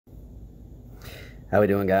How we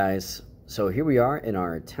doing, guys? So here we are in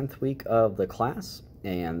our 10th week of the class,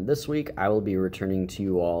 and this week I will be returning to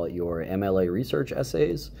you all your MLA research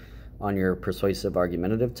essays on your persuasive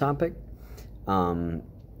argumentative topic, and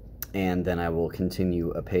then I will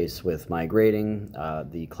continue apace with my grading,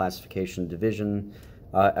 the classification division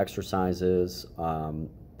exercises,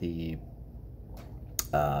 the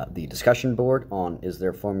discussion board on is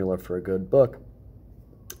there a formula for a good book.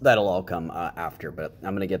 That'll all come after, but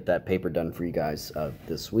I'm going to get that paper done for you guys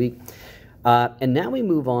this week. And now we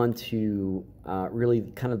move on to really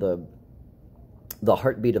kind of the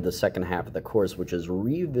heartbeat of the second half of the course, which is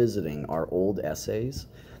revisiting our old essays,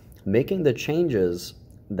 making the changes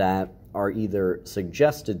that are either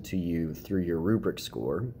suggested to you through your rubric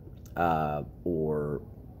score or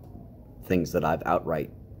things that I've outright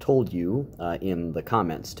told you in the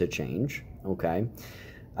comments to change, okay?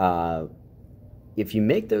 If you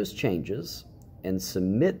make those changes and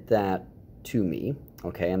submit that to me,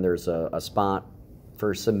 okay, and there's a spot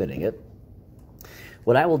for submitting it,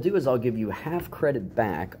 what I will do is I'll give you half credit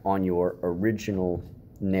back on your original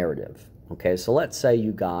narrative, okay? So let's say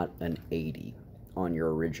you got an 80 on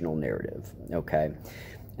your original narrative, okay?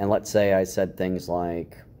 And let's say I said things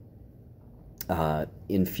like,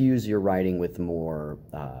 infuse your writing with more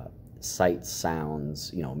sights,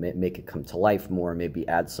 sounds, you know, make it come to life more, maybe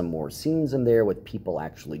add some more scenes in there with people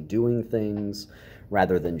actually doing things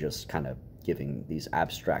rather than just kind of giving these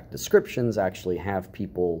abstract descriptions. Actually have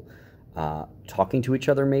people talking to each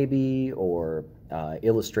other maybe, or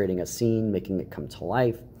illustrating a scene, making it come to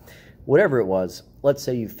life. Whatever it was, let's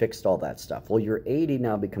say you fixed all that stuff. Well, your 80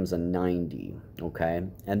 now becomes a 90, okay?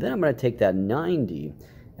 And then I'm going to take that 90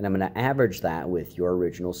 and I'm going to average that with your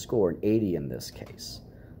original score, an 80 in this case.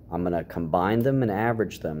 I'm going to combine them and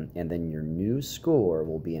average them, and then your new score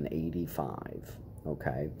will be an 85,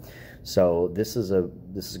 okay? So this is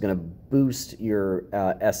going to boost your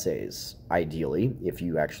essays, ideally, if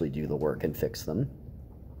you actually do the work and fix them,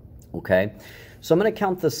 okay? So I'm going to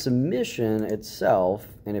count the submission itself,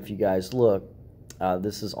 and if you guys look,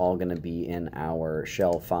 this is all going to be in our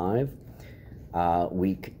Shell 5,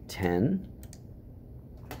 week 10.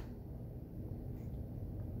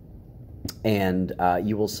 And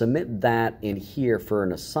you will submit that in here for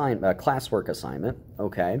an assignment, a classwork assignment,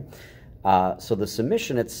 okay? So the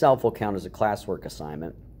submission itself will count as a classwork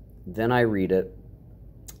assignment. Then I read it.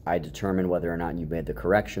 I determine whether or not you made the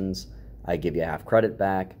corrections. I give you half credit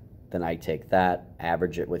back. Then I take that,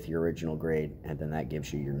 average it with your original grade, and then that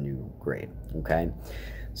gives you your new grade, okay?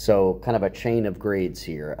 So kind of a chain of grades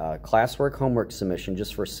here. Classwork homework submission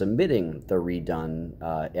just for submitting the redone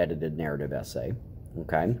edited narrative essay,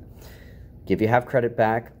 okay? Give you half credit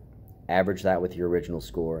back, average that with your original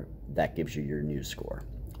score, that gives you your new score,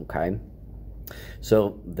 okay?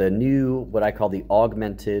 So the new, what I call the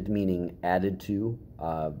augmented, meaning added to,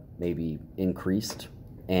 maybe increased,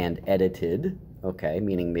 and edited, okay,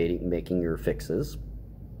 meaning making your fixes,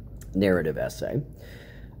 narrative essay.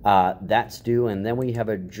 That's due, and then we have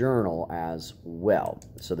a journal as well.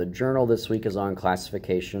 So the journal this week is on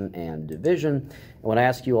classification and division. And what I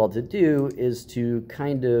ask you all to do is to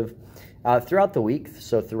kind of, throughout the week,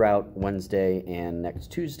 so throughout Wednesday and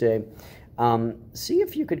next Tuesday, see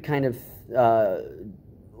if you could kind of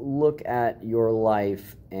look at your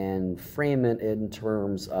life and frame it in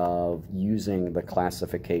terms of using the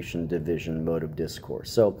classification division mode of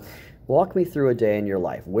discourse. So walk me through a day in your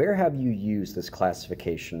life. Where have you used this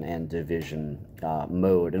classification and division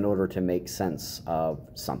mode in order to make sense of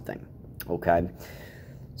something, okay?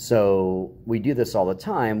 So we do this all the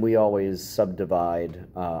time. We always subdivide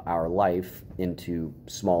our life into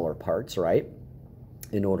smaller parts, right,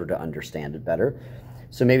 in order to understand it better.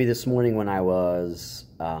 So maybe this morning when I was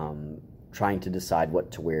trying to decide what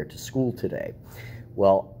to wear to school today,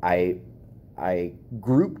 well, I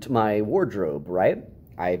grouped my wardrobe, right?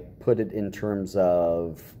 I put it in terms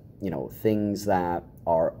of, you know, things that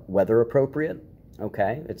are weather appropriate,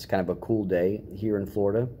 okay? It's kind of a cool day here in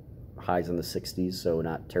Florida. Highs in the 60s, so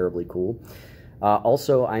not terribly cool.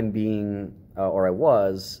 Also, I'm being, or I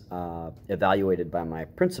was, evaluated by my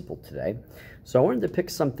principal today. So I wanted to pick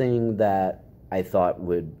something that I thought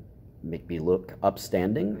would make me look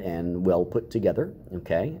upstanding and well put together,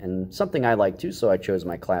 okay? And something I like too, so I chose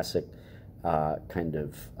my classic kind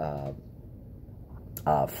of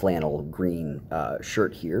flannel green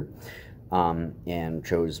shirt here. And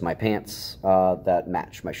chose my pants that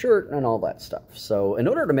match my shirt and all that stuff. So in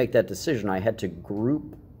order to make that decision, I had to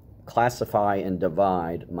group, classify, and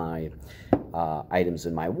divide my items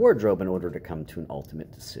in my wardrobe in order to come to an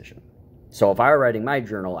ultimate decision. So if I were writing my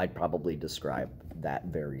journal, I'd probably describe that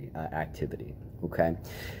very activity, okay?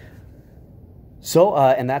 So,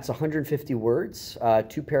 and that's 150 words,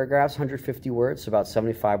 2 paragraphs, 150 words, so about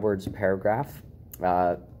 75 words a paragraph.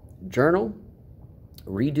 Journal,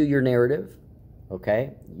 redo your narrative,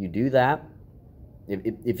 okay? You do that.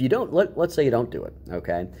 If you don't, let's say you don't do it,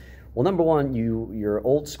 okay? Well, number one, your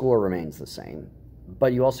old score remains the same,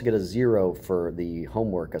 but you also get a 0 for the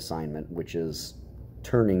homework assignment, which is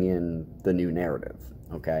turning in the new narrative,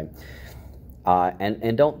 okay?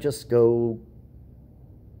 And don't just go,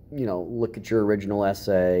 look at your original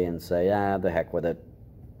essay and say, the heck with it.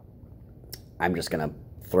 I'm just going to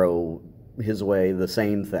throw his way the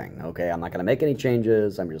same thing, okay? I'm not going to make any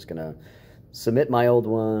changes. I'm just going to submit my old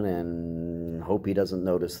one and hope he doesn't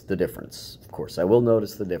notice the difference. Of course, I will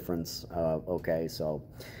notice the difference, okay? So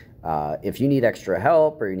if you need extra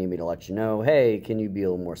help or you need me to let you know, hey, can you be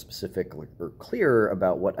a little more specific or clear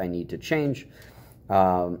about what I need to change,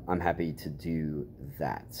 I'm happy to do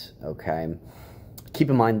that, okay? Keep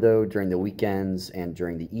in mind, though, during the weekends and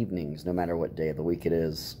during the evenings, no matter what day of the week it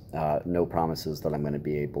is, no promises that I'm going to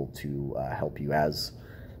be able to help you, as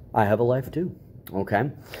I have a life too,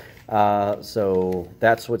 okay? So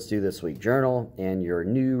that's what's due this week. Journal and your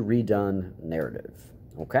new redone narrative,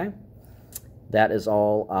 okay? That is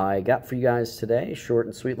all I got for you guys today. Short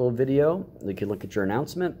and sweet little video. You can look at your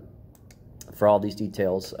announcement for all these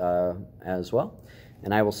details as well.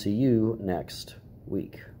 And I will see you next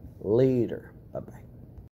week. Later. Bye-bye.